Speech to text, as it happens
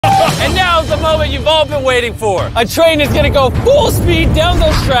And now's the moment you've all been waiting for. A train is gonna go full speed down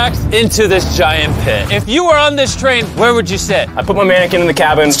those tracks into this giant pit. If you were on this train, where would you sit? I put my mannequin in the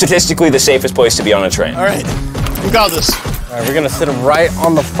cabin. Statistically, the safest place to be on a train. All right, we got this. All right, we're gonna sit him right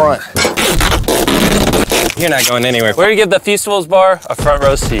on the front. You're not going anywhere. We're gonna give the Feastables bar a front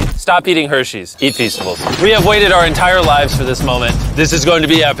row seat. Stop eating Hershey's, eat Feastables. We have waited our entire lives for this moment. This is going to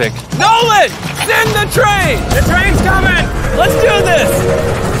be epic. Nolan, send the train! The train's coming! Let's do this!